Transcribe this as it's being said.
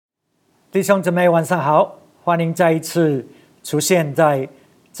弟兄姊妹晚上好，欢迎再一次出现在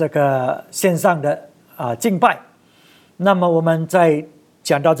这个线上的敬拜。那么我们在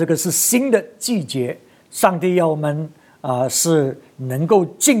讲到这个是新的季节，上帝要我们是能够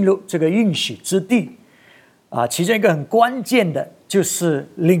进入这个应许之地其中一个很关键的就是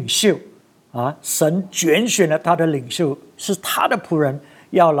领袖神拣选了他的领袖，是他的仆人，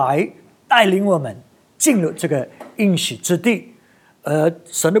要来带领我们进入这个应许之地。而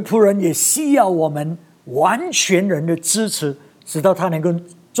神的仆人也需要我们完全人的支持，直到他能够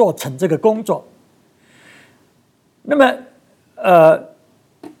做成这个工作。那么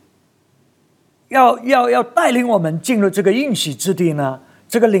要带领我们进入这个应许之地呢，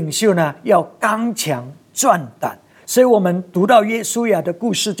这个领袖呢要刚强壮胆。所以我们读到约书亚的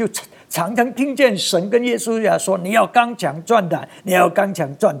故事，就常常听见神跟约书亚说，你要刚强壮胆，你要刚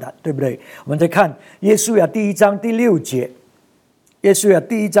强壮胆，对不对？我们再看约书亚第1章第6节，约书亚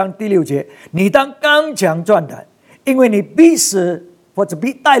第1章第6节，你当刚强壮胆，因为你必使或者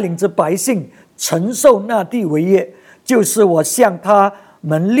必带领着百姓承受那地为业，就是我向他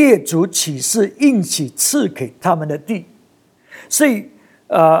们列祖起誓应许赐给他们的地。所以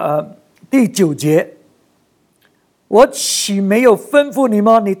第9节，我岂没有吩咐你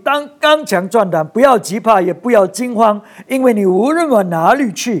吗？你当刚强壮胆，不要急怕，也不要惊慌，因为你无论往哪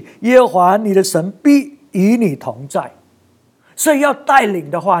里去，耶和华你的神必与你同在。所以要带领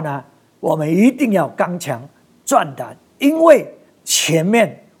的话呢，我们一定要刚强壮胆，因为前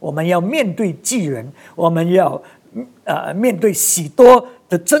面我们要面对巨人，我们要面对许多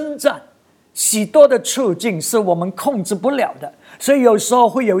的征战，许多的处境是我们控制不了的，所以有时候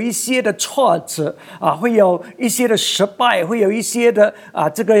会有一些的挫折会有一些的失败，会有一些的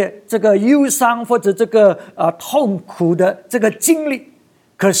这个忧伤或者这个痛苦的这个经历。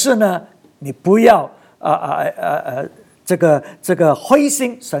可是呢，你不要这个灰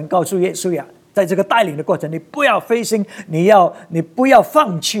心。神告诉约书亚，在这个带领的过程，你不要灰心，你不要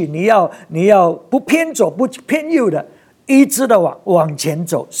放弃，你要不偏左不偏右的，一直的往前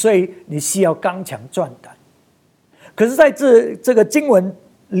走。所以你需要刚强壮胆。可是在这个经文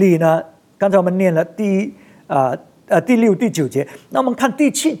里呢，刚才我们念了第6、第9节，那我们看第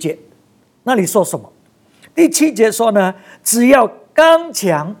7节，那里说什么？第7节说呢，只要刚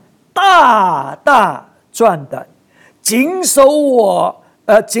强大大壮胆，谨守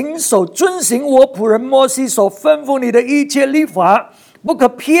遵行我仆人摩西所吩咐你的一切律法，不可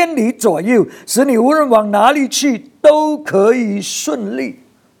偏离左右，使你无论往哪里去都可以顺利。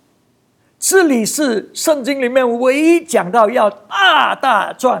这里是圣经里面唯一讲到要大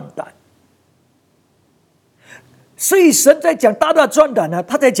大壮胆。所以神在讲大大壮胆呢，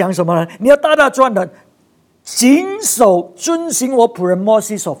他在讲什么呢？你要大大壮胆，谨守遵行我仆人摩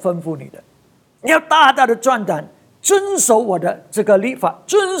西所吩咐你的。你要大大的壮胆，遵守我的这个律法，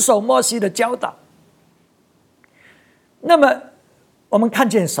遵守摩西的教导。那么我们看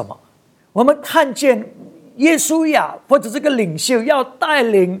见什么？我们看见约书亚或者这个领袖要带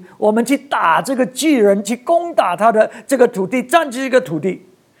领我们去打这个巨人，去攻打他的这个土地，占据这个土地。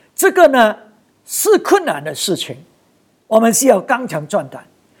这个呢是困难的事情，我们需要刚强壮胆。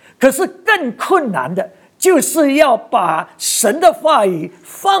可是更困难的就是要把神的话语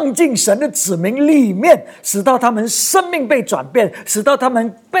放进神的子民里面，使到他们生命被转变，使到他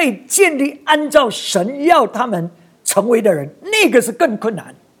们被建立按照神要他们成为的人，那个是更困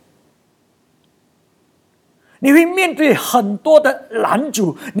难。你会面对很多的拦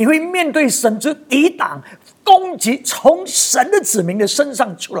阻，你会面对神之抵挡攻击，从神的子民的身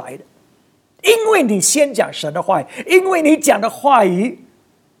上出来的，因为你先讲神的话语，因为你讲的话语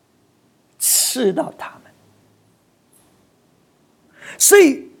刺到他们。所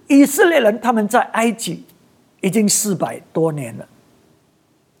以以色列人他们在埃及已经400多年了，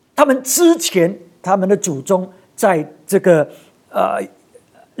他们之前他们的祖宗在这个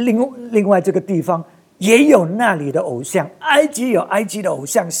另外这个地方也有那里的偶像，埃及有埃及的偶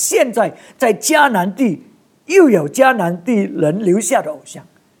像，现在在迦南地又有迦南地人留下的偶像，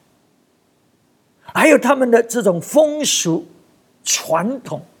还有他们的这种风俗传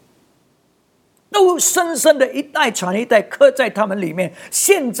统，都深深的一代传一代刻在他们里面。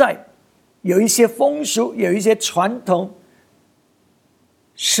现在有一些风俗，有一些传统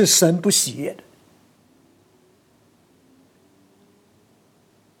是神不喜悦的。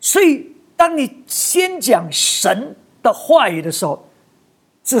所以当你先讲神的话语的时候，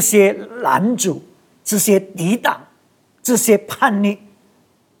这些拦阻，这些抵挡，这些叛逆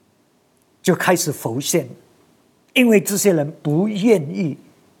就开始浮现，因为这些人不愿意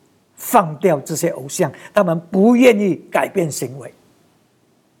放掉这些偶像，他们不愿意改变行为。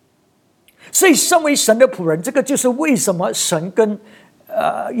所以身为神的仆人，这个就是为什么神跟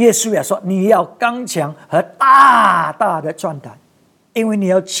耶稣也说，你要刚强和大大的壮胆，因为你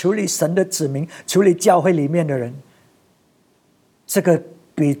要处理神的子民，处理教会里面的人，这个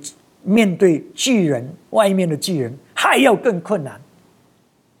比面对巨人，外面的巨人还要更困难，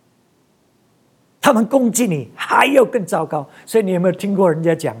他们攻击你还要更糟糕。所以你有没有听过人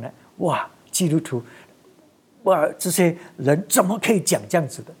家讲呢？哇，基督徒，哇，这些人怎么可以讲这样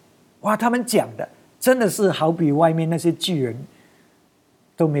子的？哇，他们讲的真的是好比外面那些巨人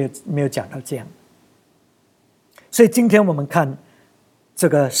都没有讲到这样。所以今天我们看这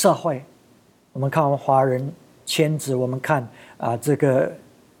个社会，我们看华人圈子，我们看这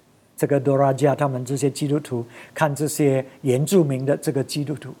个多拉加他们这些基督徒，看这些原住民的这个基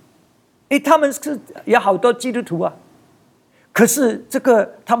督徒，他们是有好多基督徒啊，可是这个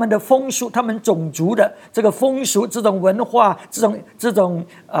他们的风俗，他们种族的这个风俗，这种文化，这种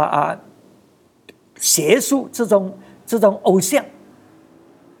邪术，这种偶像，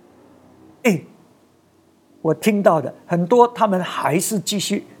我听到的很多，他们还是继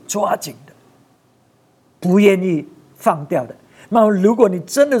续抓紧的，不愿意放掉的。那如果你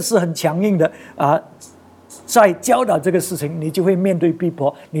真的是很强硬的在教导这个事情，你就会面对逼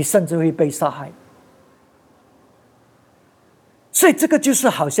迫，你甚至会被杀害。所以这个就是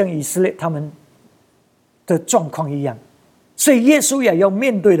好像以色列他们的状况一样。所以耶稣也要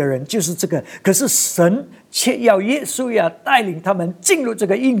面对的人就是这个，可是神却要耶稣也带领他们进入这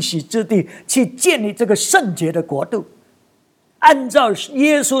个应许之地，去建立这个圣洁的国度，按照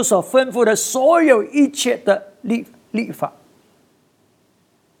耶稣所吩咐的所有一切的律法。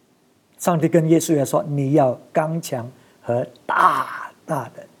上帝跟耶稣也说，你要刚强和大大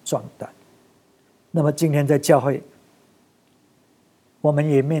的壮胆。那么今天在教会，我们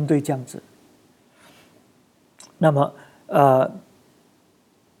也面对这样子。那么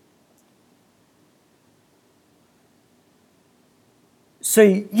所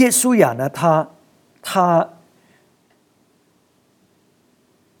以耶稣亚呢，他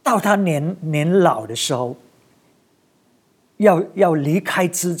到他年老的时候，要离开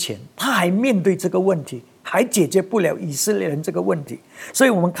之前，他还面对这个问题，还解决不了以色列人这个问题。所以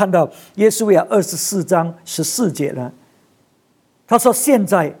我们看到耶稣亚24章14节呢，他说现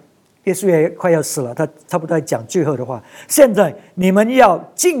在耶稣也快要死了，他差不多在讲最后的话。现在你们要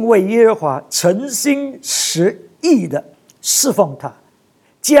敬畏耶和华，诚心实意的侍奉他，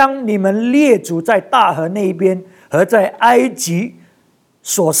将你们列祖在大河那一边和在埃及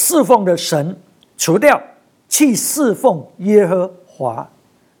所侍奉的神除掉，去侍奉耶和华。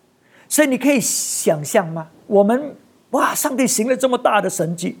所以你可以想象吗？我们上帝行了这么大的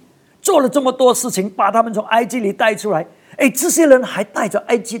神迹，做了这么多事情，把他们从埃及里带出来。这些人还带着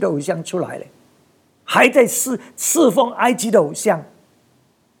埃及的偶像出来了，还在侍奉埃及的偶像。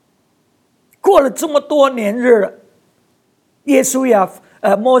过了这么多年日了，耶稣呀，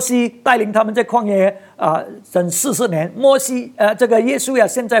摩西带领他们在旷野整40年，这个耶稣呀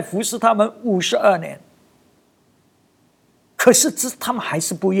现在服侍他们52年，可是他们还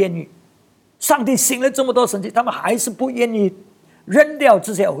是不愿意。上帝行了这么多神迹，他们还是不愿意扔掉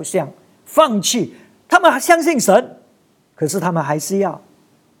这些偶像，放弃。他们还相信神，可是他们还是要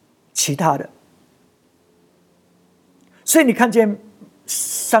其他的。所以你看见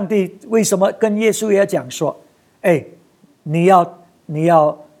上帝为什么跟耶稣也讲说，你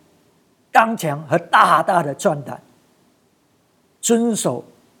要刚强和大大的壮胆，遵守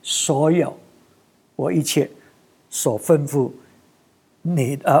所有我一切所吩咐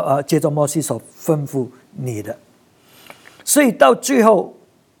你接着摩西所吩咐你的。所以到最后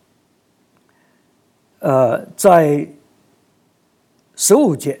在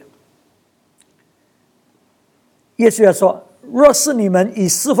15节，耶稣要说，若是你们以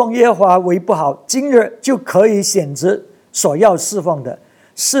侍奉耶和华为不好，今日就可以选择所要侍奉的，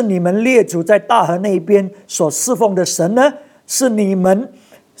是你们列祖在大河那边所侍奉的神呢，是你们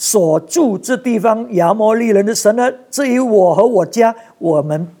所住这地方亚摩利人的神呢？至于我和我家，我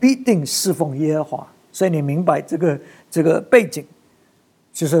们必定侍奉耶和华。所以你明白这个背景，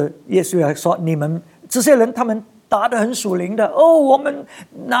就是耶稣要说，你们这些人他们打得很属灵的我们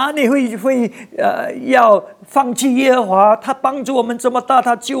哪里会要放弃耶和华？他帮助我们这么大，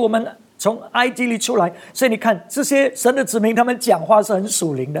他救我们从埃及里出来。所以你看这些神的子民，他们讲话是很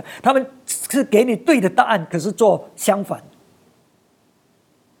属灵的，他们是给你对的答案，可是做相反。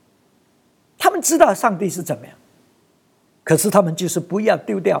他们知道上帝是怎么样，可是他们就是不要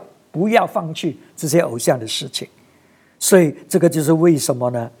丢掉，不要放弃这些偶像的事情。所以这个就是为什么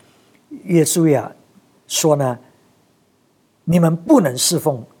呢？耶稣呀说呢，你们不能侍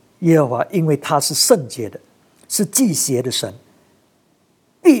奉耶和华，因为他是圣洁的，是忌邪的神，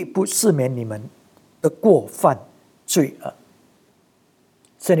必不赦免你们的过犯罪恶。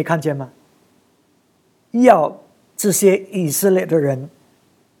所以你看见吗？要这些以色列的人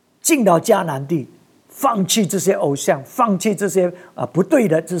进到迦南地，放弃这些偶像，放弃这些不对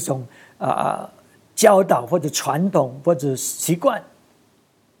的这种教导或者传统或者习惯，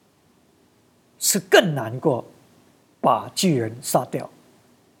是更难过把巨人杀掉。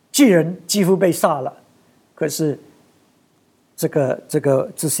巨人几乎被杀了，可是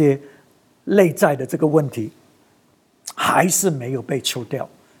这些内在的这个问题还是没有被除掉，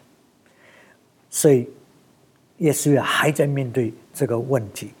所以耶稣还在面对这个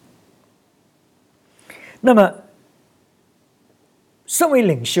问题。那么身为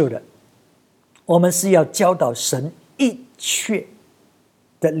领袖的，我们是要教导神一切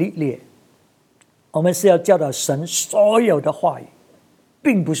的律例，我们是要教导神所有的话语，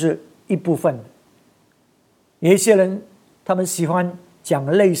并不是一部分的。有一些人他们喜欢讲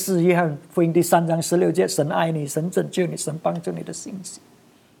类似约翰福音第3章16节，神爱你，神拯救你，神帮助你的信息，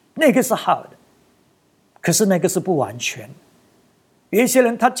那个是好的，可是那个是不完全。有一些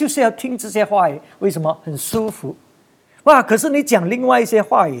人他就是要听这些话语，为什么？很舒服。哇，可是你讲另外一些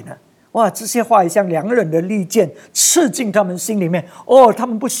话语呢？哇，这些话语像两刃的利剑，刺进他们心里面。哦，他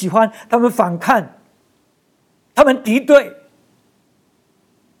们不喜欢，他们反抗，他们敌对。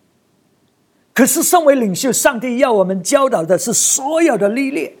可是身为领袖，上帝要我们教导的是所有的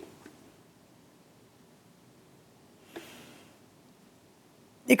律例。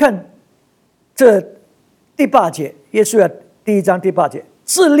你看这第8节，耶稣第1章第8节，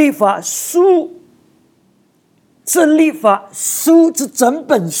这律法书，这律法书这整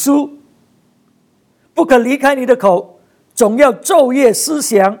本书，不可离开你的口，总要昼夜思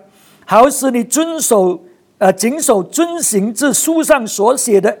想，好使你谨守遵行这书上所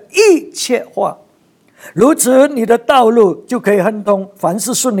写的一切话，如此你的道路就可以亨通，凡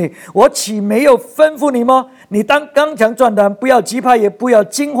事顺利。我岂没有吩咐你吗？你当刚强壮胆，不要急怕，也不要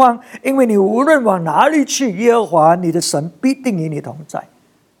惊慌，因为你无论往哪里去，耶和华你的神必定与你同在。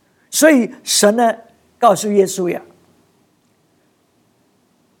所以神呢告诉耶稣呀，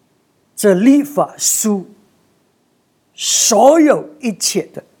这律法书所有一切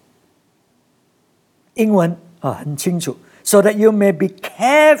的英文很清楚 ，so that you may be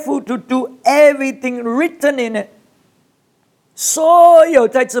careful to do everything written in it。所有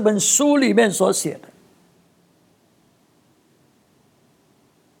在这本书里面所写的，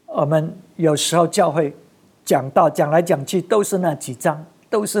我们有时候教会讲到讲来讲去都是那几章，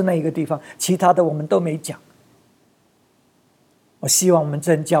都是那一个地方，其他的我们都没讲。我希望我们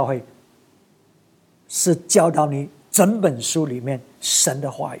真教会是教导你整本书里面神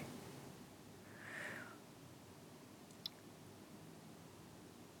的话语。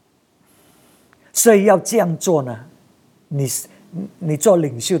所以要这样做呢，你做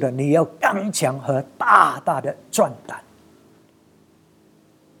领袖的，你要刚强和大大的壮胆。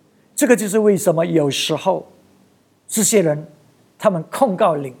这个就是为什么有时候这些人他们控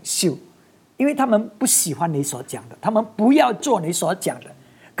告领袖，因为他们不喜欢你所讲的，他们不要做你所讲的。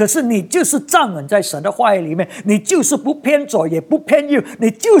可是你就是站稳在神的话语里面，你就是不偏左也不偏右，你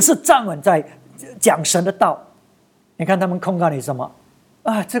就是站稳在讲神的道。你看他们控告你什么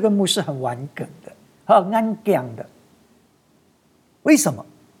啊？这个牧师很顽梗的，很安讲的。为什么？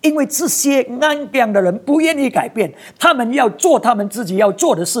因为这些安讲的人不愿意改变，他们要做他们自己要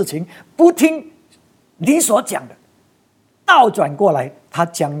做的事情，不听你所讲的，倒转过来他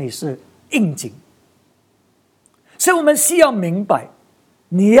讲你是应景。所以我们需要明白，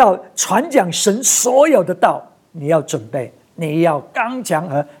你要传讲神所有的道，你要准备，你要刚强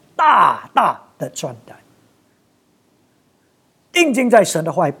和大大的壮胆，定睛在神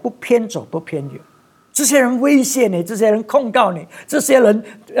的话语，不偏左不偏右。这些人威胁你，这些人控告你，这些人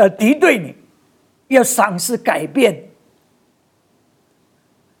敌对你，要尝试改变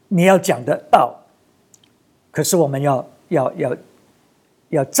你要讲的道。可是我们要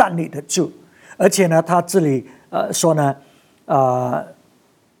站立得住，而且呢，他这里说呢，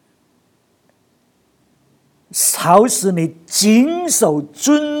好使你谨守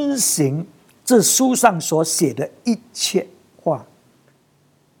遵行这书上所写的一切话。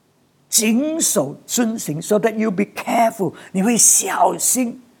谨守遵行 so that you be careful， 你会小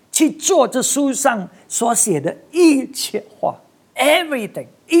心去做这书上所写的一切话 everything，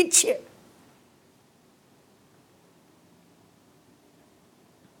 一切。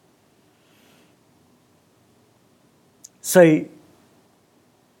所以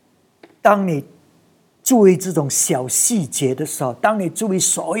当你注意这种小细节的时候，当你注意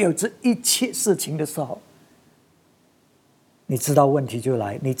所有这一切事情的时候，你知道问题就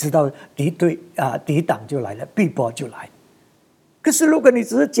来，你知道抵挡就来了，逼迫就来。可是如果你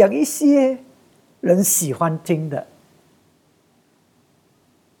只是讲一些人喜欢听的，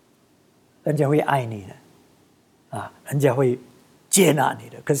人家会爱你的人家会接纳你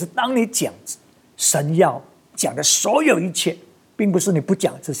的。可是当你讲神要讲的所有一切，并不是你不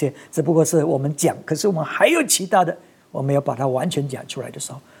讲这些，只不过是我们讲，可是我们还有其他的，我们要把它完全讲出来的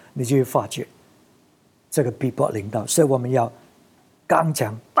时候，你就会发觉这个逼迫临到。所以我们要刚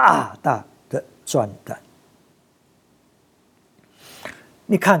强大大的壮胆。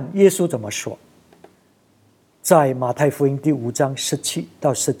你看耶稣怎么说，在马太福音第5章17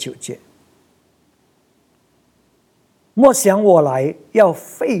到19节，莫想我来要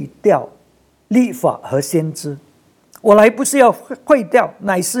废掉律法和先知，我来不是要废掉，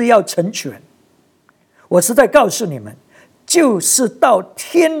乃是要成全。我是在告诉你们，就是到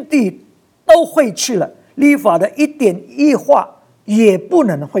天地都废去了，律法的一点一画也不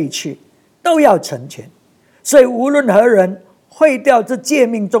能废去，都要成全。所以无论何人废掉这诫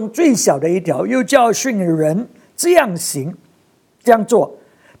命中最小的一条，又教训人这样行这样做，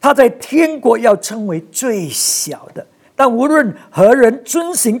他在天国要称为最小的；但无论何人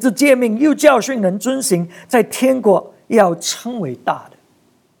遵行这诫命，又教训人遵行，在天国要称为大的。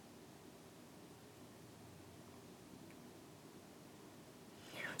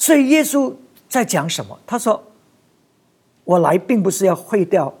所以耶稣在讲什么？他说我来并不是要废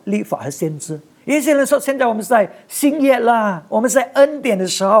掉律法和先知。有些人说现在我们是在新约啦，我们是在恩典的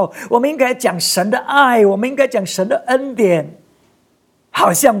时候，我们应该讲神的爱，我们应该讲神的恩典，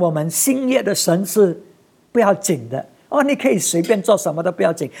好像我们新约的神是不要紧的你可以随便做什么都不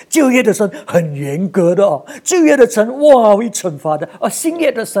要紧。旧约的神很严格的旧约的神会惩罚的新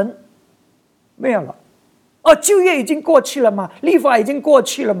约的神没有了旧约已经过去了吗？律法已经过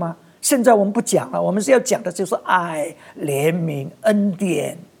去了吗？现在我们不讲了，我们是要讲的就是爱、怜悯、恩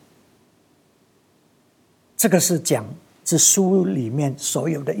典。这个是讲这书里面所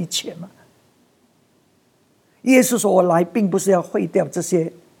有的一切嘛。耶稣说我来并不是要废掉这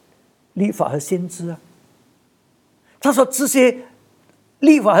些律法和先知他说这些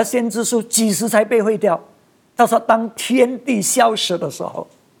律法和先知书几时才被废掉？他说当天地消失的时候。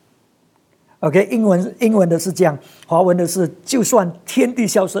OK， 英文的是这样，华文的是就算天地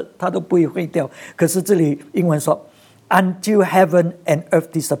消失它都不会废掉。可是这里英文说Until heaven and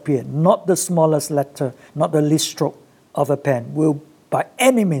earth disappear, not the smallest letter, not the least stroke of a pen will by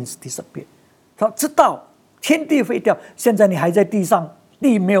any means disappear. 他知道天地废掉，现在你还在地上，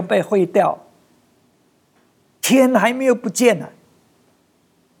地没有被废掉，天还没有不见呢。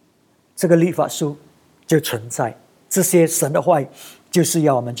这个律法书就存在，这些神的话语就是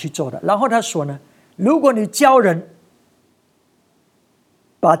要我们去做的。然后他说呢，如果你教人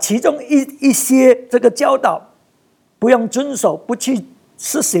把其中一些这个教导不用遵守，不去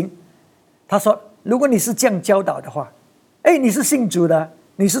实行，他说如果你是这样教导的话，你是信主的，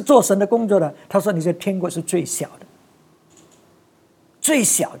你是做神的工作的，他说你在天国是最小的，最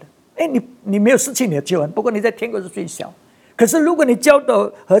小的。你没有失去你的救恩，不过你在天国是最小。可是如果你教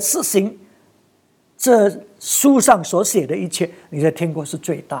导和实行这书上所写的一切，你在天国是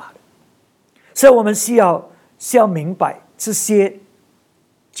最大的。所以我们需要明白这些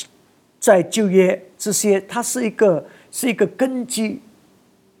在旧约这些，它是一个根基，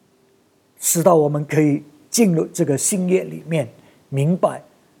使到我们可以进入这个新约里面，明白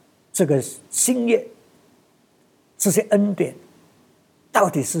这个新约这些恩典到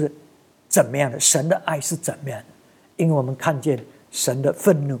底是怎么样的，神的爱是怎么样的。因为我们看见神的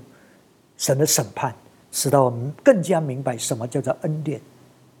愤怒，神的审判，使到我们更加明白什么叫做恩典，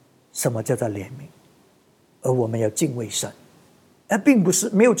什么叫做怜悯，而我们要敬畏神，并不是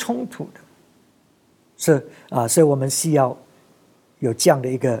没有冲突的。所以我们需要有这样的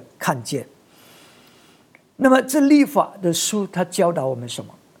一个看见。那么这律法的书它教导我们什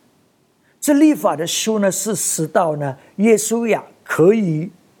么？这律法的书呢，是使到呢耶稣呀可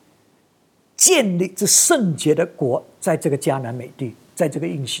以建立这圣洁的国，在这个迦南美地，在这个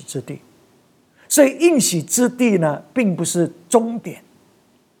应许之地。所以应许之地呢并不是终点，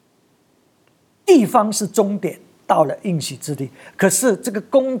地方是终点，到了应许之地，可是这个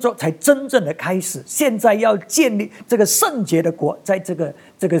工作才真正的开始。现在要建立这个圣洁的国，在这个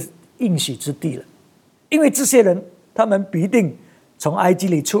应许之地了。因为这些人他们必定从埃及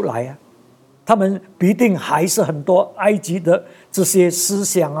里出来他们必定还是很多埃及的这些思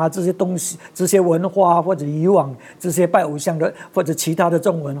想这些东西，这些文化，或者以往这些拜偶像的，或者其他的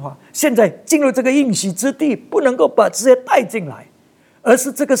这种文化，现在进入这个应许之地，不能够把这些带进来，而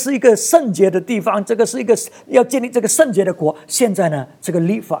是这个是一个圣洁的地方，这个是一个要建立这个圣洁的国。现在呢，这个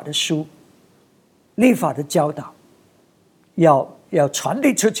律法的书，律法的教导要传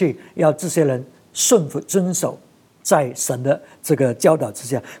递出去，要这些人顺服遵守在神的这个教导之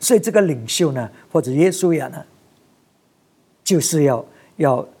下。所以这个领袖呢，或者耶稣呀呢，就是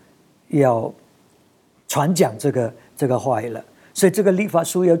要要传讲这个话语了。所以这个律法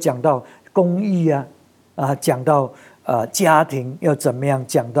书有讲到公义讲到家庭要怎么样，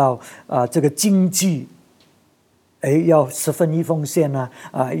讲到这个经济，要1/10奉献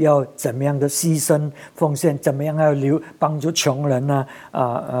要怎么样的牺牲奉献，怎么样要帮助穷人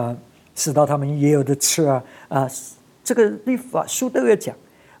使到他们也有的吃这个律法书都有讲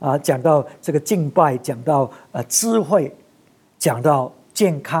讲到这个敬拜，讲到智慧，讲到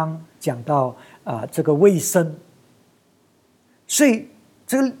健康，讲到这个卫生。所以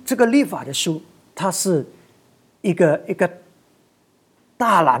这个律法的书，它是一个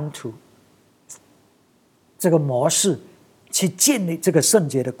大蓝图，这个模式去建立这个圣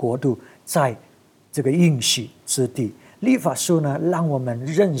洁的国度，在这个应许之地。律法书呢，让我们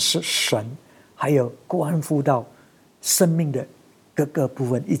认识神，还有关乎到生命的各个部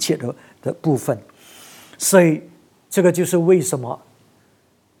分，一切的部分。所以这个就是为什么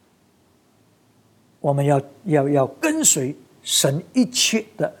我们要跟随神一切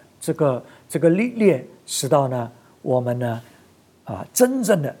的这个律例，使到呢我们呢真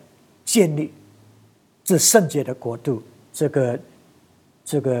正的建立这圣洁的国度，这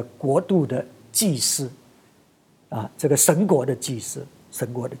个国度的祭司这个神国的祭司，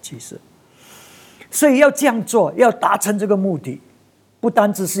神国的祭司。所以要这样做，要达成这个目的，不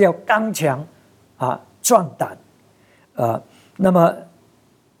单只是要刚强壮胆那么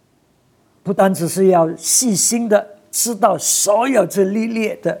不单只是要细心的知道所有这律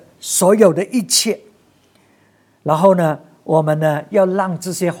例的所有的一切，然后呢我们呢要让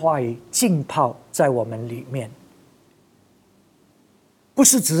这些话语浸泡在我们里面，不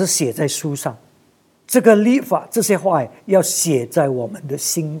是只是写在书上，这个律法这些话语要写在我们的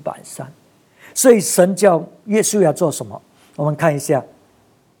心板上。所以神叫耶稣要做什么？我们看一下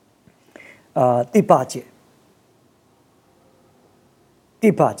第8节。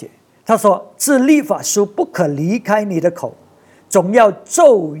第8节他说，这律法书不可离开你的口，总要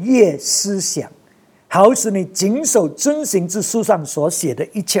昼夜思想，好使你谨守遵行这书上所写的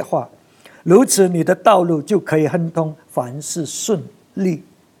一切话，如此你的道路就可以亨通，凡事顺利。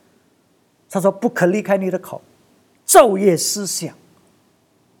他说不可离开你的口，昼夜思想，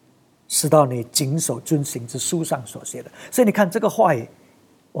使到你谨守遵行这书上所写的。所以你看这个话语，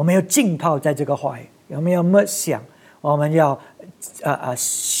我们要浸泡在这个话语，我们要默想，我们要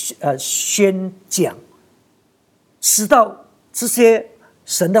宣讲，使到这些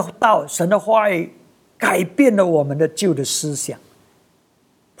神的道、神的话语改变了我们的旧的思想，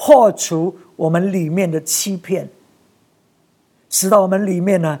破除我们里面的欺骗，使到我们里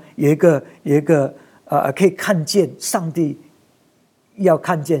面呢有一个可以看见上帝，要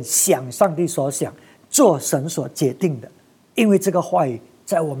看见想上帝所想，做神所决定的。因为这个话语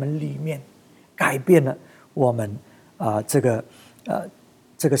在我们里面改变了我们这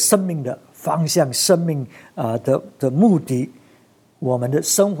个生命的方向，生命的目的，我们的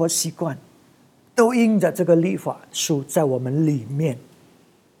生活习惯都因着这个律法书在我们里面，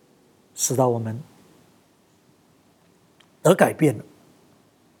使到我们得改变了。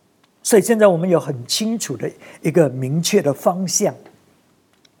所以现在我们有很清楚的一个明确的方向，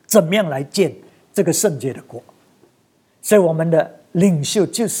怎么样来建这个圣洁的国。所以我们的领袖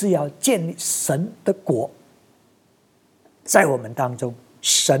就是要建立神的国在我们当中，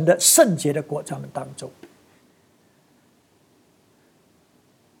神的圣洁的国在我们当中。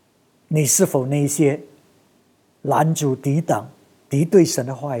你是否那些拦阻抵挡敌对神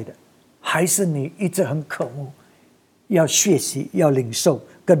的话语的，还是你一直很渴慕要学习要领受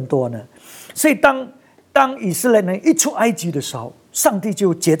更多呢？所以当以色列人一出埃及的时候，上帝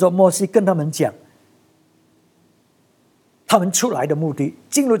就借着摩西跟他们讲他们出来的目的，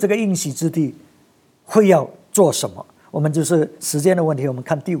进入这个应许之地会要做什么。我们就是时间的问题，我们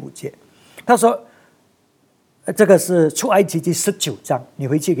看第5节。他说这个是出埃及记19章，你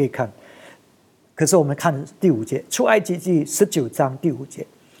回去可以看。可是我们看第5节，出埃及记19章第5节，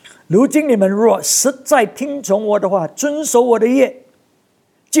如今你们若实在听从我的话，遵守我的约，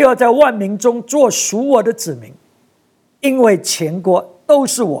就要在万民中做属我的子民，因为全国都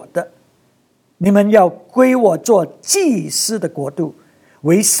是我的，你们要归我做祭司的国度，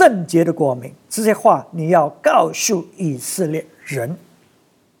为圣洁的国民。这些话你要告诉以色列人。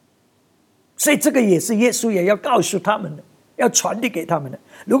所以这个也是耶稣也要告诉他们的，要传递给他们的。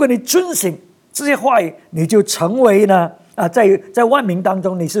如果你遵行这些话语，你就成为呢在万民当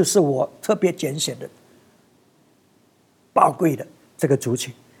中，你是我特别拣选的宝贵的这个族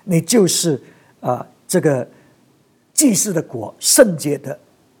群，你就是这个祭司的国，圣洁的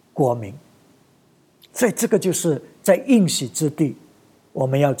国民。所以这个就是在应许之地我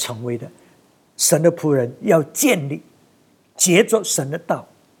们要成为的神的仆人，要建立藉着神的道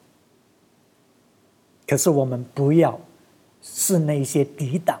可是我们不要是那些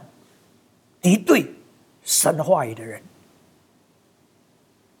抵挡、敌对神话语的人。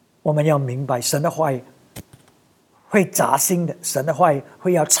我们要明白，神的话语会扎心的，神的话语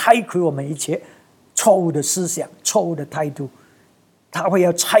会要拆毁我们一切错误的思想、错误的态度，他会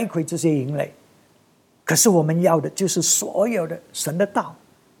要拆毁这些营垒。可是我们要的就是所有的神的道，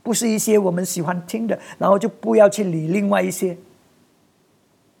不是一些我们喜欢听的，然后就不要去理另外一些。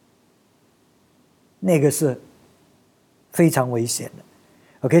那个是非常危险的。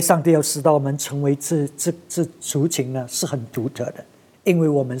OK， 上帝要使到我们成为这族群呢，是很独特的，因为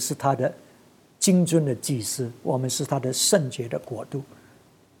我们是他的金尊的祭司，我们是他的圣洁的国度，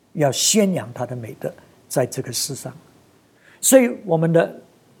要宣扬他的美德在这个世上。所以我们的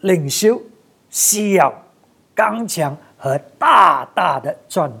领袖需要刚强和大大的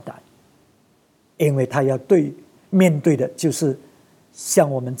壮胆，因为他要面对的就是像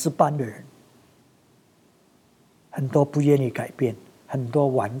我们这般的人，很多不愿意改变，很多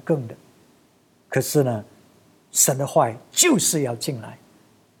顽梗的。可是呢，神的话语就是要进来，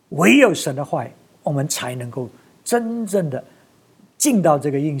唯有神的话语，我们才能够真正的进到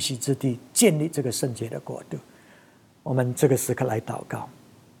这个应许之地，建立这个圣洁的国度。我们这个时刻来祷告。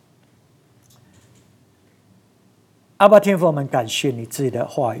阿爸天父，我们感谢你自己的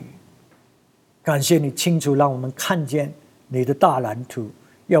话语，感谢你清楚让我们看见你的大蓝图，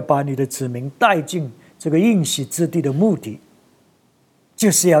要把你的子民带进这个应许之地的目的，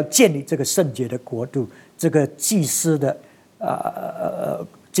就是要建立这个圣洁的国度，这个祭司的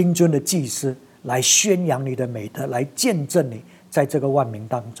金尊的祭司来宣扬你的美德，来见证你在这个万民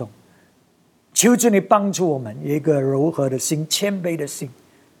当中。求主你帮助我们有一个柔和的心、谦卑的心，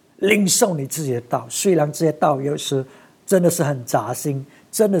领受你自己的道。虽然这些道有时真的是很扎心，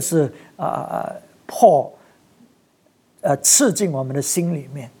真的是刺进我们的心里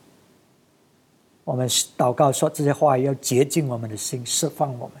面。我们祷告说，这些话要洁净我们的心，释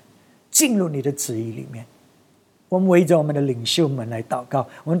放我们进入你的旨意里面。我们围着我们的领袖们来祷告，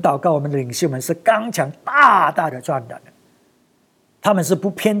我们祷告我们的领袖们是刚强大大的壮胆的，他们是不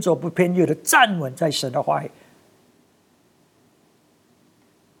偏左不偏右的站稳在神的话语。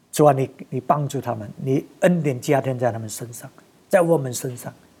主啊，你帮助他们，你恩典加添在他们身上，在我们身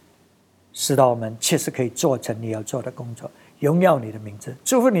上，使到我们确实可以做成你要做的工作，荣耀你的名字，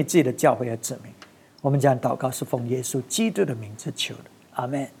祝福你自己的教会和子民。我们将祷告是奉耶稣基督的名字求的，阿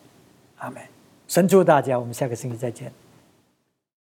们，阿们。神祝大家，我们下个星期再见。